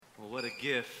What a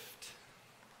gift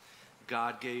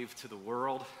God gave to the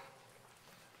world.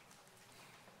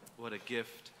 What a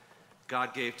gift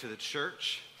God gave to the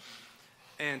church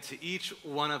and to each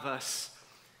one of us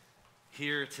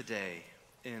here today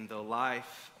in the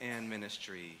life and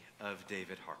ministry of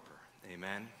David Harper.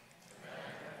 Amen.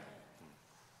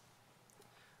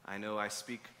 I know I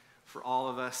speak for all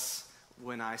of us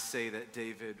when I say that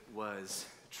David was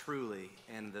truly,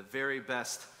 in the very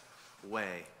best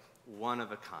way, one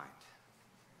of a kind.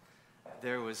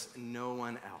 There was no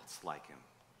one else like him.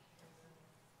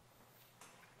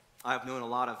 I've known a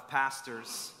lot of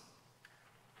pastors.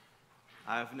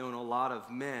 I've known a lot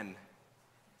of men,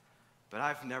 but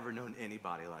I've never known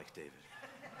anybody like David.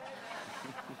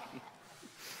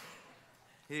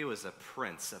 He was a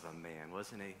prince of a man,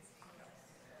 wasn't he?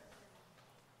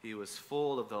 He was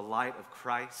full of the light of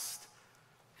Christ.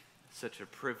 Such a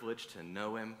privilege to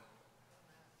know him.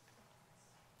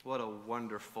 What a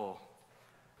wonderful,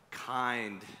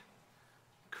 kind,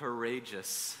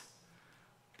 courageous,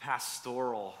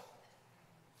 pastoral,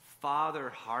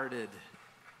 father-hearted,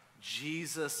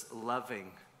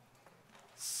 Jesus-loving,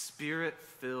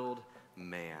 spirit-filled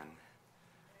man.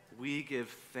 We give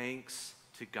thanks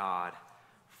to God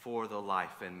for the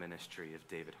life and ministry of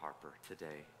David Harper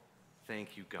today.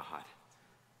 Thank you, God.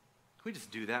 Can we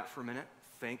just do that for a minute?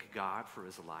 Thank God for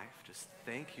his life. Just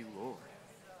thank you, Lord.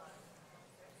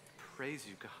 Praise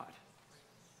you, God.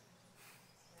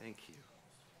 Thank you.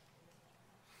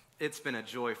 It's been a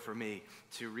joy for me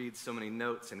to read so many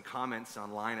notes and comments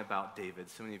online about David.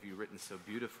 So many of you written so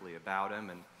beautifully about him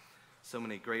and so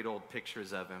many great old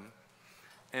pictures of him.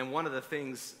 And one of the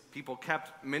things people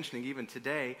kept mentioning even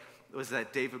today was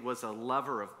that David was a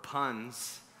lover of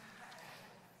puns.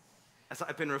 As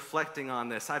I've been reflecting on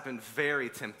this, I've been very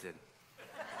tempted.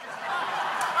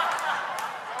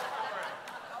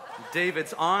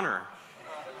 David's honor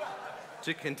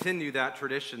to continue that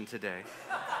tradition today.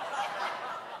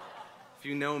 If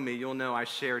you know me, you'll know I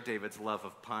share David's love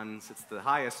of puns. It's the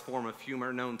highest form of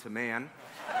humor known to man.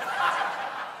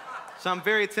 So I'm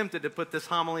very tempted to put this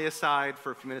homily aside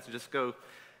for a few minutes and just go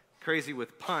crazy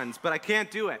with puns, but I can't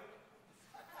do it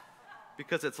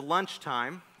because it's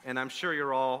lunchtime, and I'm sure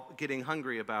you're all getting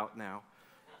hungry about now.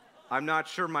 I'm not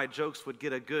sure my jokes would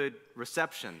get a good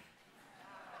reception.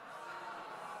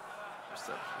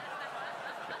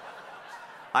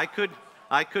 I could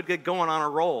get going on a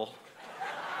roll.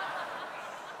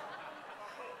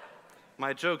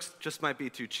 My jokes just might be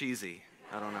too cheesy.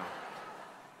 I don't know.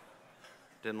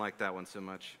 Didn't like that one so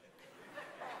much.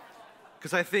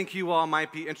 Because I think you all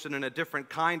might be interested in a different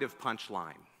kind of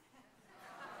punchline.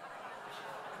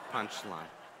 Punchline.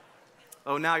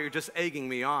 Oh, now you're just egging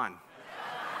me on.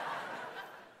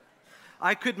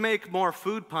 I could make more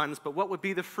food puns, but what would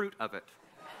be the fruit of it?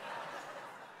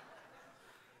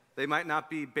 They might not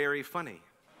be very funny.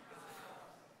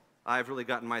 I've really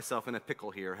gotten myself in a pickle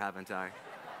here, haven't I?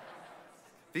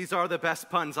 These are the best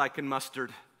puns I can muster.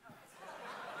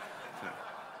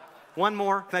 One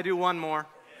more. Can I do one more?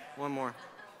 One more.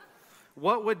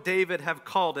 What would David have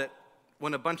called it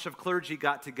when a bunch of clergy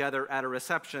got together at a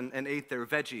reception and ate their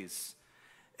veggies?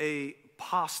 A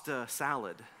pasta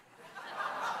salad.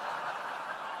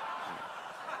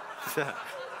 Thank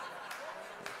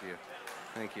you.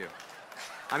 Thank you.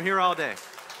 I'm here all day.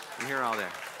 I'm here all day.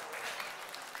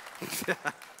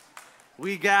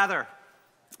 We gather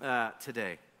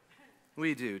today.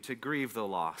 We do, to grieve the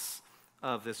loss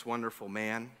of this wonderful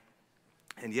man.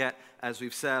 And yet, as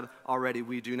we've said already,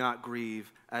 we do not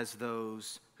grieve as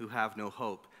those who have no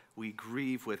hope. We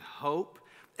grieve with hope,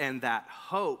 and that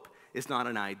hope is not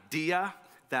an idea.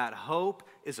 That hope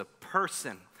is a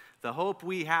person. The hope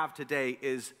we have today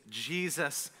is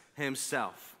Jesus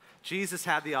himself. Jesus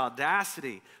had the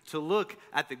audacity to look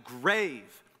at the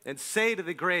grave and say to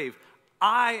the grave,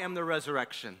 I am the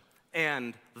resurrection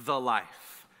and the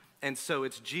life. And so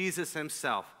it's Jesus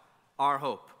himself, our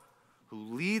hope,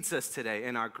 who leads us today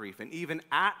in our grief and even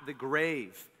at the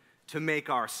grave to make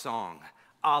our song,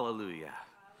 Alleluia,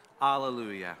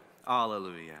 Alleluia,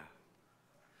 Alleluia.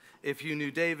 If you knew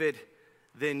David,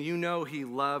 then you know he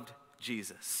loved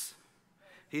Jesus.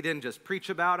 He didn't just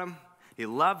preach about him, he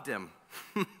loved him.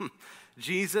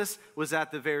 Jesus was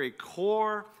at the very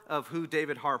core of who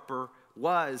David Harper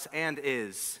was and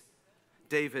is.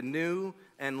 David knew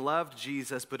and loved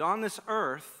Jesus, but on this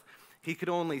earth, he could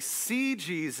only see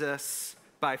Jesus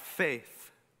by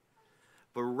faith.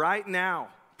 But right now,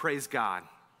 praise God,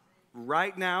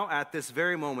 right now at this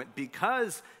very moment,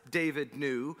 because David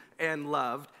knew and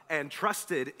loved and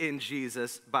trusted in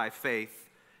Jesus by faith,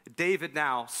 David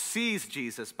now sees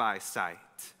Jesus by sight.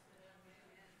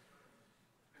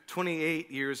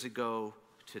 28 years ago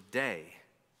today,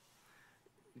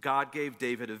 God gave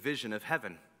David a vision of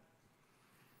heaven.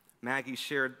 Maggie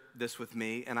shared this with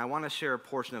me, and I want to share a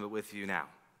portion of it with you now.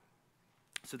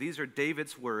 So these are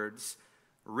David's words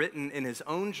written in his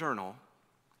own journal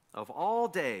of all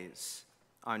days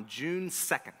on June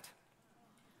 2nd,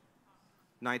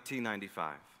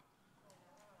 1995.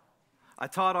 I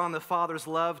taught on the Father's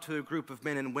love to a group of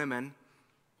men and women.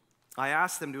 I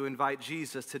asked them to invite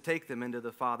Jesus to take them into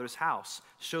the Father's house,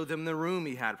 show them the room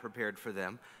he had prepared for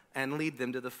them, and lead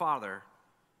them to the Father.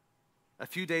 A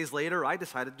few days later, I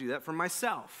decided to do that for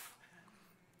myself.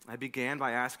 I began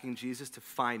by asking Jesus to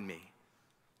find me,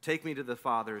 take me to the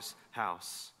Father's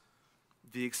house.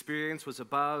 The experience was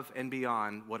above and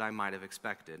beyond what I might have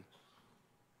expected.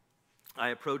 I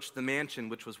approached the mansion,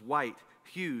 which was white,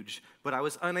 huge, but I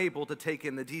was unable to take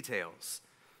in the details.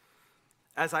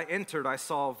 As I entered, I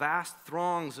saw vast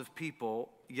throngs of people,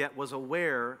 yet was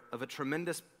aware of a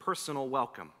tremendous personal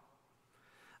welcome.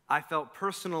 I felt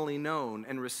personally known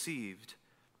and received.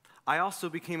 I also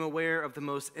became aware of the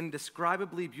most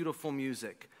indescribably beautiful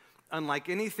music. Unlike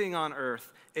anything on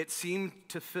earth, it seemed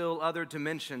to fill other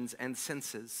dimensions and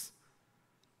senses.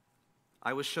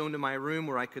 I was shown to my room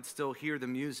where I could still hear the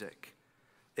music.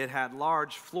 It had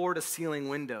large floor-to-ceiling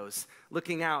windows,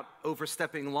 looking out,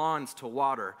 overstepping lawns to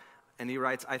water. And he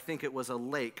writes, I think it was a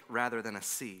lake rather than a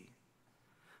sea.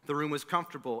 The room was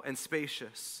comfortable and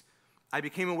spacious. I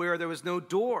became aware there was no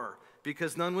door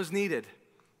because none was needed.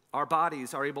 Our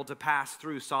bodies are able to pass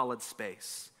through solid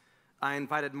space. I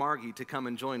invited Margie to come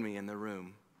and join me in the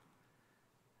room.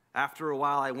 After a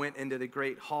while, I went into the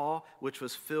great hall, which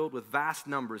was filled with vast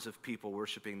numbers of people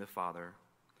worshiping the Father.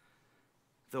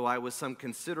 Though I was some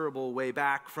considerable way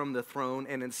back from the throne,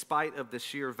 and in spite of the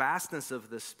sheer vastness of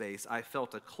this space, I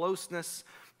felt a closeness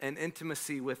and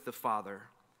intimacy with the Father.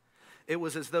 It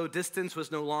was as though distance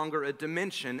was no longer a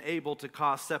dimension able to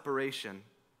cause separation.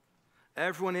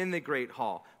 Everyone in the great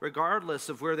hall, regardless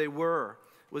of where they were,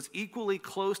 was equally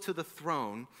close to the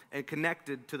throne and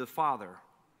connected to the Father.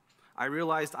 I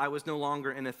realized I was no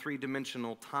longer in a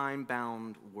three-dimensional,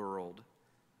 time-bound world.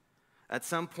 At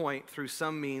some point, through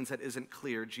some means that isn't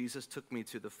clear, Jesus took me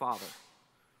to the Father.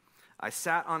 I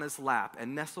sat on his lap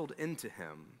and nestled into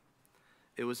him.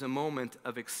 It was a moment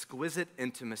of exquisite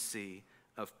intimacy,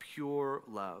 of pure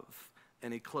love.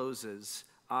 And he closes,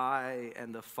 I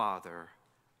and the Father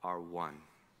are one.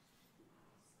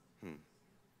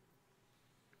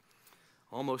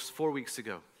 Almost 4 weeks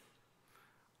ago,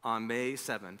 on May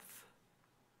 7th,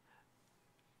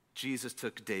 Jesus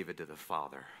took David to the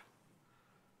Father.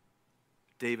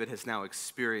 David has now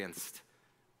experienced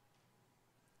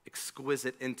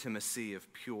exquisite intimacy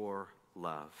of pure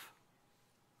love.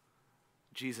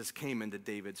 Jesus came into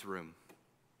David's room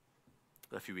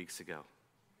a few weeks ago.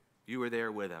 You were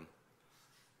there with him.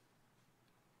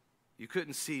 You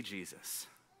couldn't see Jesus,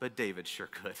 but David sure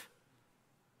could.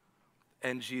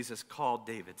 And Jesus called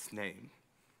David's name.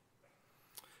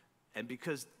 And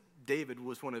because David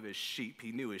was one of his sheep,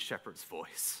 he knew his shepherd's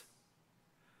voice.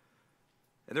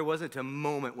 And there wasn't a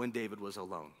moment when David was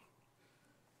alone.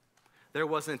 There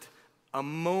wasn't a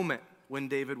moment when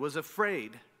David was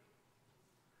afraid.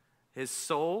 His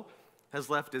soul has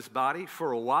left his body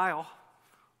for a while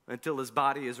until his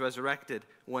body is resurrected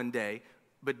one day.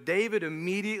 But David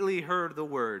immediately heard the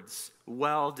words,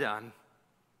 well done,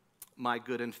 my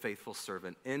good and faithful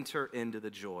servant. Enter into the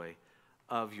joy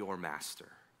of your master.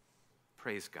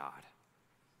 Praise God.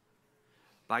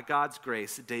 By God's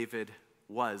grace, David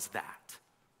was that.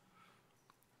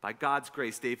 By God's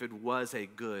grace, David was a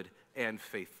good and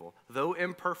faithful. Though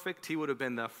imperfect, he would have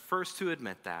been the first to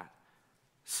admit that.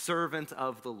 Servant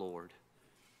of the Lord.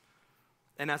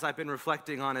 And as I've been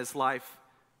reflecting on his life,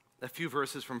 a few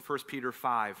verses from 1 Peter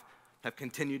 5 have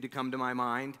continued to come to my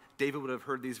mind. David would have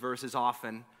heard these verses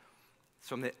often. It's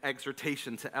from the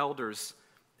exhortation to elders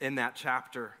in that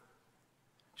chapter.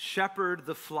 Shepherd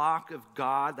the flock of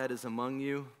God that is among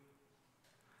you,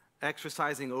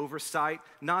 exercising oversight,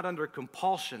 not under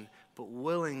compulsion, but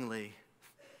willingly,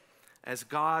 as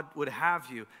God would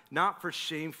have you, not for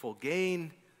shameful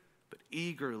gain, but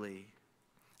eagerly,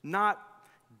 not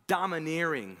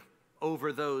domineering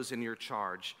over those in your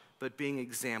charge, but being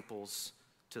examples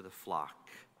to the flock.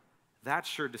 That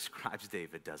sure describes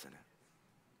David, doesn't it?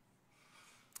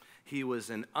 He was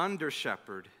an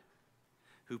under-shepherd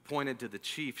who pointed to the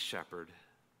chief shepherd.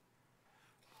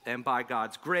 And by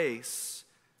God's grace,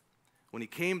 when he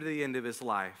came to the end of his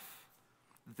life,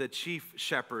 the chief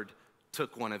shepherd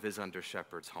took one of his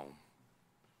under-shepherds home.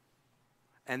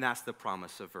 And that's the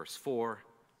promise of verse 4,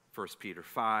 1 Peter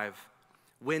 5.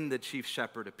 When the chief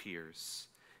shepherd appears,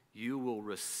 you will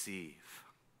receive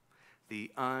the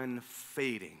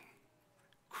unfading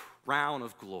crown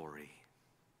of glory.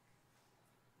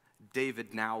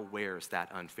 David now wears that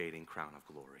unfading crown of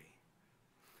glory,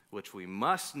 which we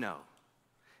must know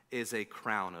is a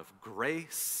crown of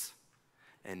grace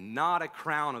and not a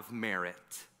crown of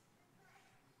merit.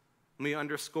 Let me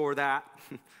underscore that,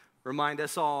 remind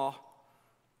us all,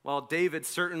 while David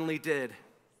certainly did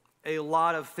a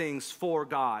lot of things for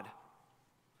God,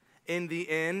 in the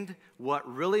end, what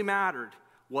really mattered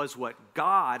was what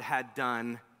God had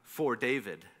done for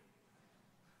David.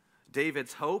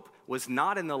 David's hope was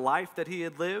not in the life that he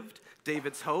had lived.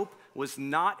 David's hope was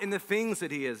not in the things that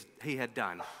he had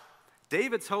done.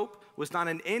 David's hope was not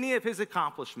in any of his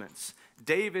accomplishments.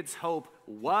 David's hope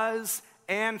was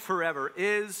and forever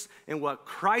is in what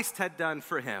Christ had done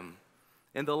for him,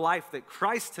 in the life that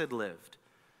Christ had lived,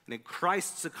 and in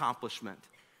Christ's accomplishment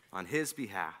on his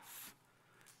behalf.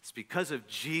 It's because of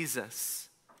Jesus,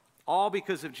 all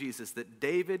because of Jesus, that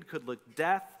David could look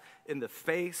death in the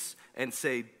face and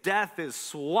say, death is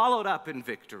swallowed up in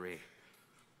victory.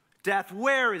 Death,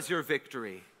 where is your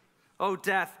victory? Oh,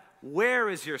 death, where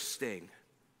is your sting?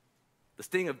 The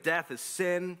sting of death is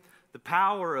sin. The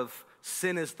power of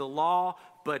sin is the law.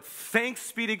 But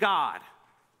thanks be to God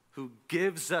who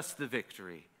gives us the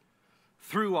victory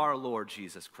through our Lord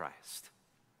Jesus Christ.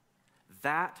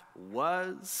 That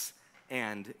was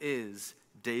and is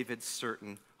David's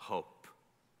certain hope.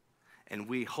 And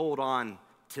we hold on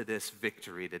to this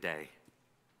victory today.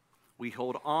 We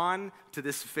hold on to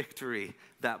this victory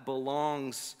that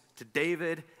belongs to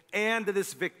David and to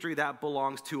this victory that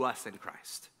belongs to us in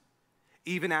Christ,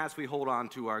 even as we hold on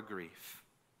to our grief.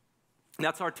 And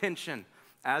that's our tension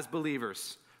as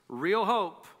believers, real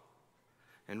hope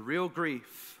and real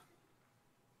grief.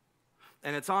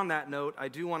 And it's on that note, I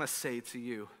do want to say to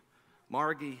you,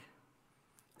 Margie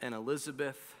and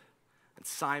Elizabeth and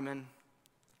Simon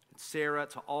and Sarah,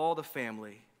 to all the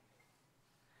family,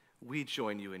 we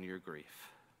join you in your grief.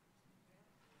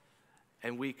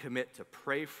 And we commit to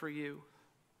pray for you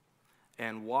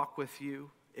and walk with you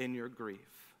in your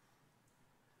grief.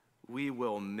 We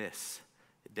will miss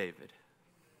David.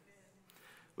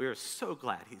 We are so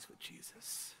glad he's with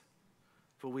Jesus,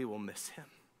 but we will miss him.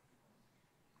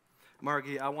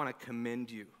 Margie, I want to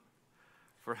commend you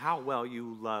for how well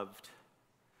you loved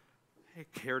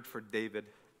and cared for David,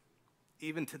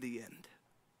 even to the end.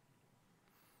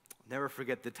 I'll never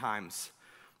forget the times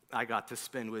I got to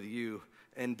spend with you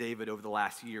and David over the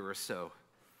last year or so.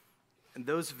 And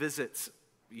those visits,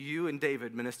 you and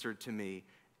David ministered to me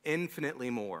infinitely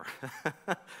more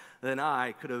than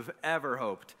I could have ever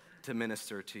hoped to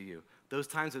minister to you. Those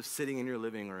times of sitting in your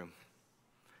living room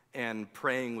and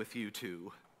praying with you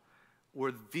two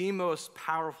were the most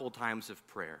powerful times of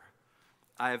prayer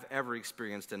I have ever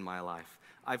experienced in my life.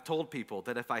 I've told people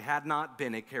that if I had not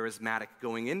been a charismatic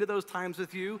going into those times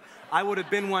with you, I would have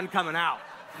been one coming out.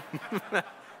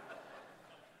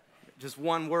 Just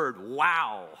one word,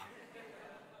 wow.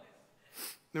 I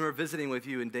remember visiting with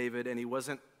you and David, and he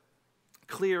wasn't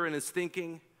clear in his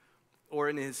thinking or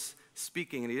in his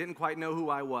speaking, and he didn't quite know who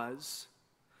I was.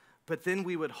 But then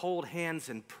we would hold hands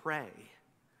and pray,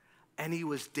 and he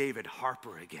was David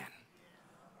Harper again.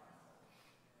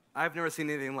 I've never seen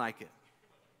anything like it.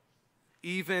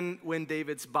 Even when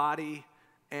David's body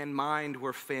and mind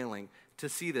were failing, to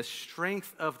see the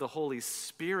strength of the Holy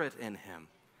Spirit in him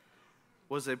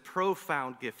was a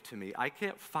profound gift to me. I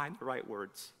can't find the right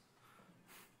words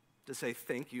to say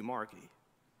thank you, Margie.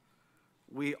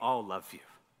 We all love you.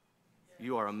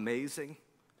 You are amazing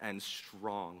and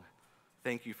strong.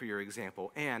 Thank you for your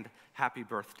example, and happy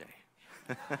birthday.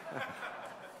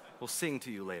 We'll sing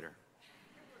to you later.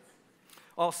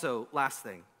 Also, last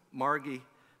thing, Margie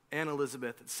and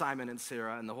Elizabeth and Simon and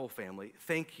Sarah and the whole family,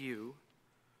 thank you.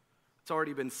 It's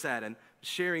already been said, and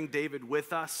sharing David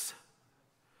with us,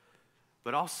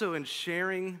 but also in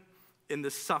sharing in the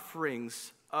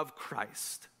sufferings of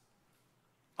Christ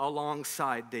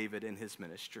alongside David in his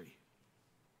ministry.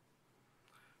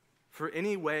 For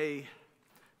any way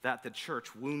that the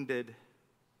church wounded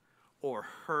or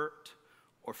hurt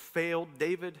or failed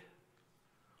David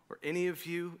or any of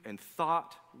you in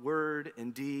thought, word,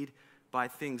 and deed by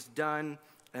things done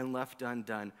and left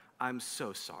undone, I'm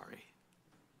so sorry.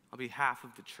 On behalf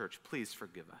of the church, please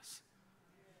forgive us.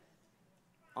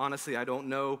 Honestly, I don't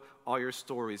know all your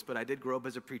stories, but I did grow up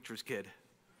as a preacher's kid.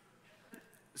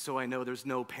 So I know there's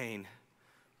no pain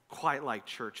quite like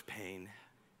church pain.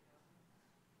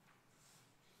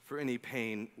 For any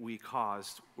pain we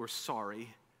caused, we're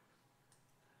sorry.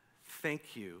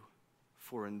 Thank you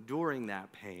for enduring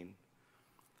that pain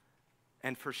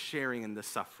and for sharing in the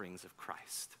sufferings of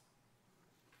Christ.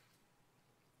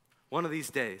 one of these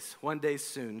days, one day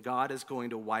soon, God is going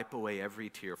to wipe away every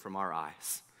tear from our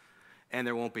eyes. And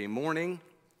there won't be mourning,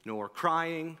 nor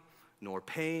crying, nor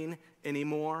pain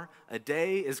anymore. A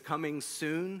day is coming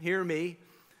soon, hear me,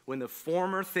 when the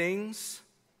former things,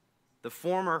 the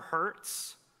former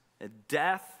hurts, and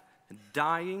death, and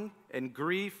dying, and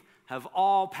grief have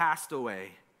all passed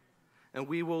away. And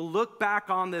we will look back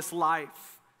on this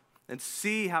life and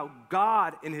see how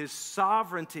God in his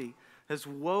sovereignty has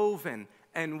woven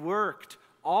and worked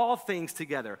all things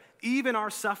together, even our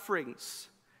sufferings,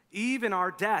 even our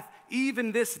death,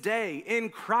 even this day in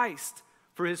Christ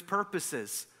for his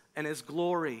purposes and his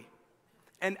glory.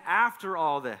 And after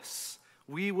all this,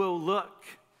 we will look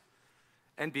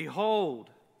and behold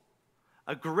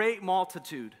a great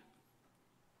multitude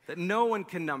that no one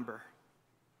can number,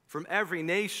 from every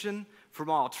nation, from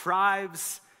all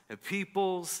tribes and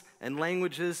peoples and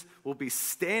languages, will be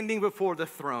standing before the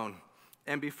throne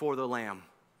and before the Lamb,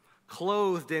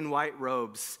 clothed in white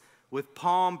robes, with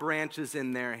palm branches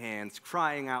in their hands,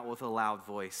 crying out with a loud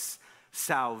voice,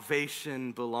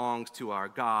 "Salvation belongs to our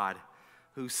God,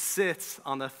 who sits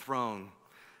on the throne,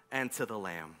 and to the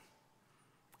Lamb."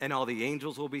 And all the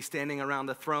angels will be standing around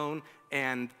the throne,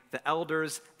 and the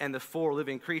elders and the four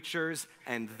living creatures,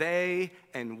 and they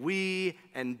and we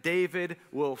and David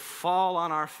will fall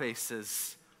on our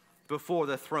faces before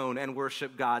the throne and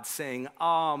worship God, saying,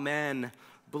 "Amen."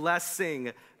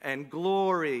 Blessing and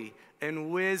glory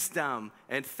and wisdom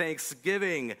and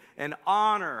thanksgiving and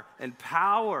honor and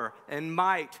power and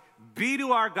might be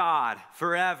to our God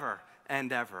forever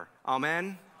and ever.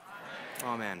 Amen? Amen.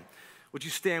 Amen. Would you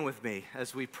stand with me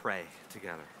as we pray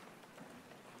together?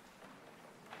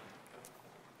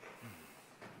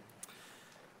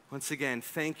 Once again,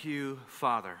 thank you,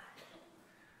 Father,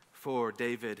 for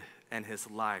David and his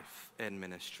life and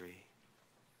ministry.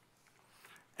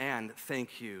 And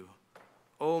thank you,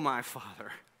 oh my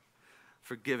Father,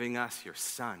 for giving us your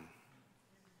Son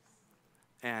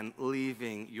and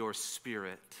leaving your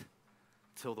Spirit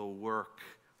till the work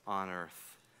on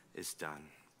earth is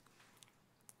done.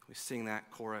 We sing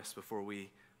that chorus before we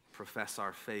profess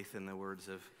our faith in the words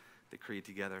of the creed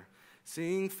together.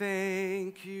 Sing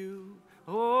thank you,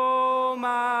 oh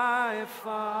my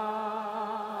Father,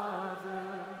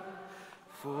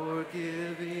 for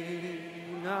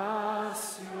giving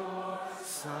us your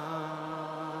Son.